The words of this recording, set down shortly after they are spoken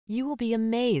You will be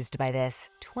amazed by this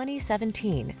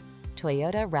 2017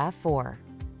 Toyota RAV4.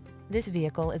 This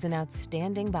vehicle is an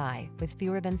outstanding buy with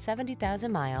fewer than 70,000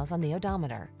 miles on the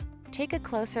odometer. Take a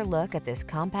closer look at this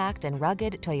compact and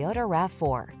rugged Toyota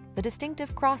RAV4, the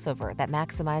distinctive crossover that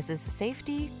maximizes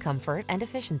safety, comfort, and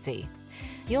efficiency.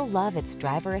 You'll love its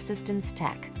driver assistance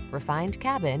tech, refined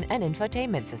cabin, and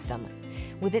infotainment system.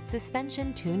 With its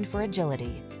suspension tuned for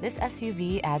agility, this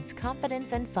SUV adds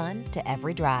confidence and fun to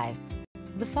every drive.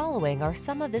 The following are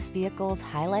some of this vehicle's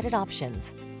highlighted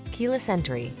options: keyless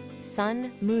entry,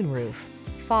 sun, moonroof,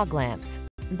 fog lamps,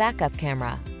 backup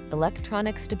camera,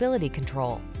 electronic stability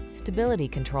control,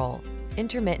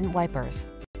 intermittent wipers,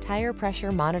 tire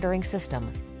pressure monitoring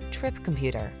system, trip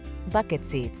computer, bucket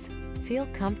seats. Feel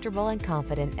comfortable and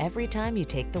confident every time you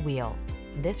take the wheel.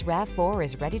 This RAV4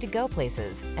 is ready to go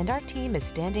places, and our team is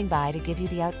standing by to give you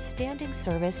the outstanding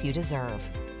service you deserve.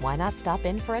 Why not stop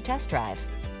in for a test drive?